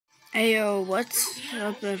Ayo, what's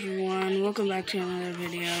up everyone? Welcome back to another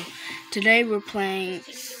video. Today we're playing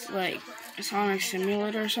like Sonic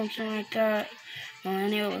Simulator or something like that. Well,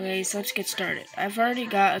 anyways, let's get started. I've already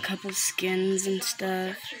got a couple skins and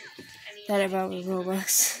stuff that I bought with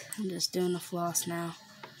Robux. I'm just doing the floss now.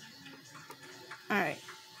 Alright,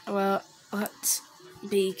 well, let's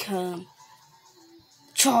become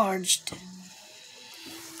charged.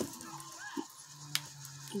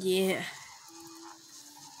 Yeah.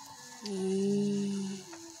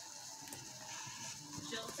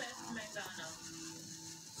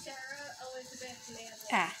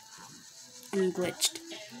 Ah, I'm glitched.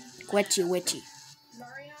 Glitchy witchy.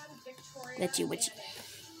 Glitchy witchy.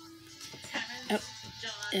 Oh,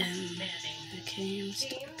 okay, I'm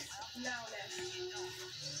stuck.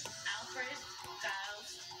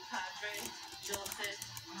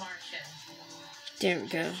 There we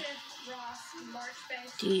go.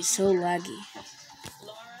 Dude, so laggy.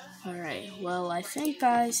 Alright, well, I think,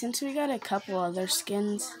 guys, since we got a couple other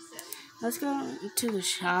skins, let's go to the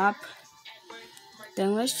shop.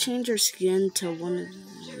 Then let's change our skin to one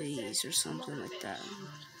of these or something like that.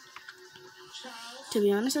 To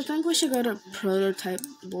be honest, I think we should go to Prototype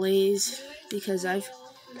Blaze because I've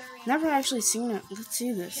never actually seen it. Let's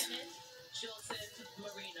see this.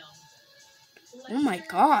 Oh my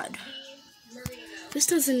god. This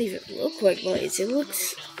doesn't even look like Blaze.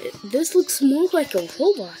 This looks more like a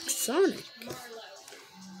Roblox Sonic.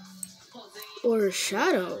 Or a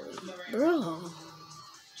Shadow. Bro.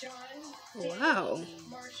 Wow.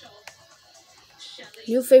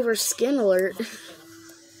 New favorite skin alert.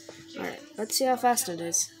 Alright, let's see how fast it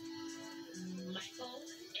is.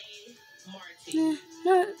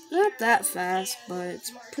 Not that fast, but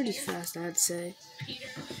it's pretty fast, I'd say.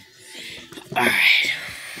 Alright.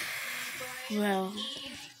 Well,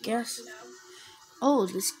 guess. Oh,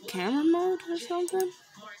 this camera mode or something?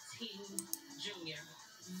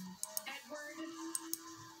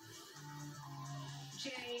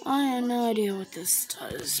 I have no idea what this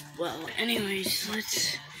does. Well, anyways,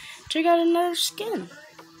 let's check out another skin.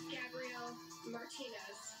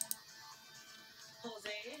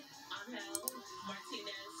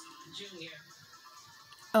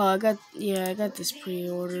 Oh, I got this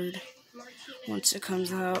pre-ordered once it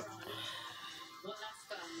comes out.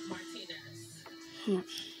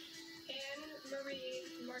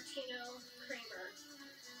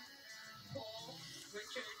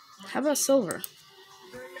 How about Silver?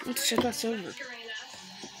 Let's check out Silver.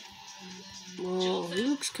 Whoa, he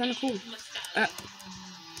looks kind of cool.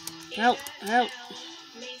 Help.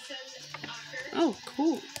 Oh,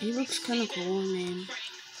 cool. He looks kind of cool, I mean.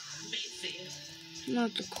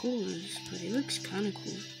 Not the coolest, but he looks kind of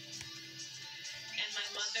cool.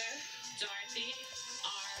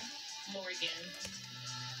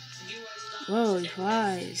 Whoa, he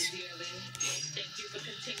flies.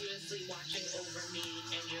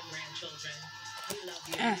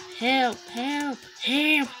 Help.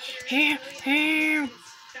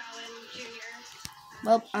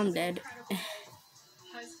 Well, I'm dead.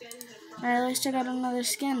 Alright, let's check out another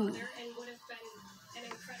skin.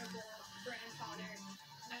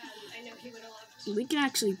 We can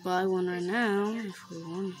actually buy one right now if we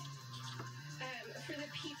want.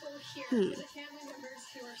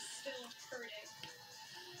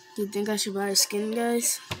 Do you think I should buy a skin,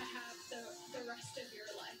 guys?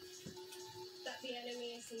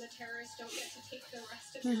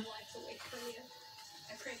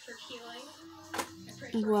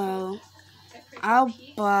 Well, I'll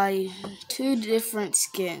buy 2 different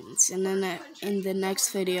skins, and then in the next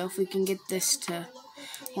video, if we can get this to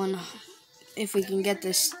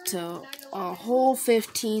a whole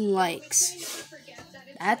 15 likes.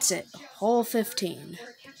 That's it, whole 15.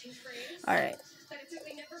 Alright.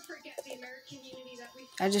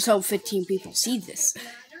 I just hope 15 people see this.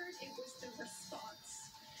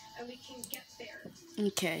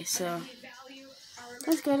 Okay, so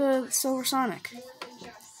let's go to Silver Sonic.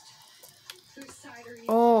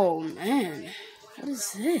 Oh man, what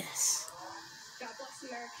is this?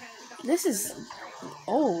 This is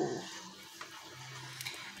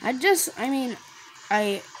I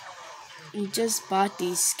just bought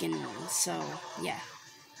these skins, so yeah.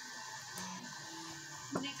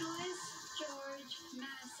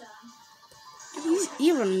 He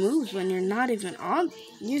even moves when you're not even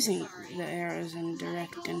using the arrows and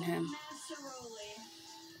directing him.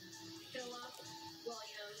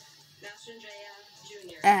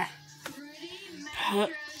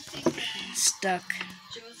 Stuck.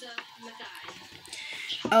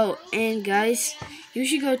 Oh, and guys, you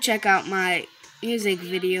should go check out my music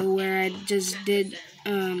video where I just did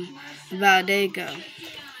about a day ago.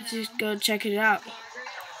 Just go check it out.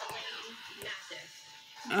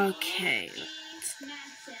 Okay.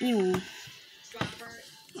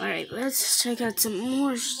 Alright, let's check out some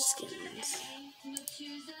more skins.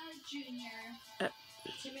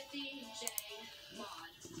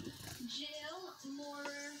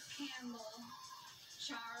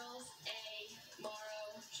 Charles A.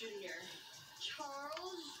 Morrow Jr.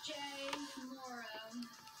 Charles J. Morrow.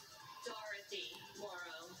 Dorothy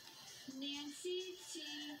Morrow. Nancy T.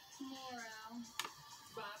 Morrow.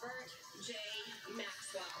 Robert J.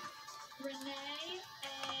 Maxwell. Renee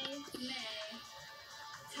A. May.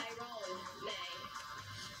 Tyrone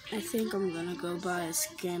May. I think I'm gonna go buy a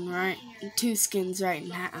skin two skins right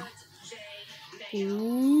now.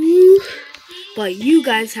 Ooh. But you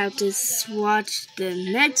guys have to watch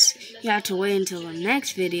you have to wait until the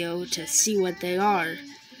next video to see what they are.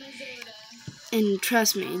 And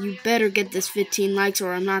trust me, you better get this 15 likes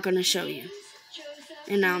or I'm not gonna show you.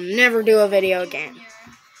 And I'll never do a video again.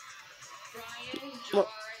 Well,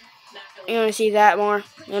 you wanna see that more?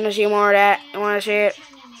 You wanna see more of that? You wanna see it?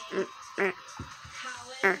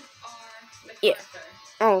 Yeah.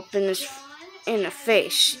 Oh, in the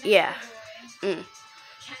face. Yeah.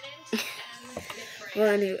 Well,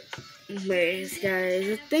 anyways,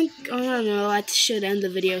 guys, I don't know, I should end the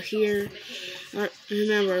video here.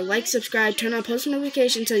 Remember, like, subscribe, turn on post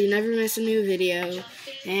notifications so you never miss a new video.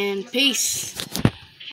 And peace.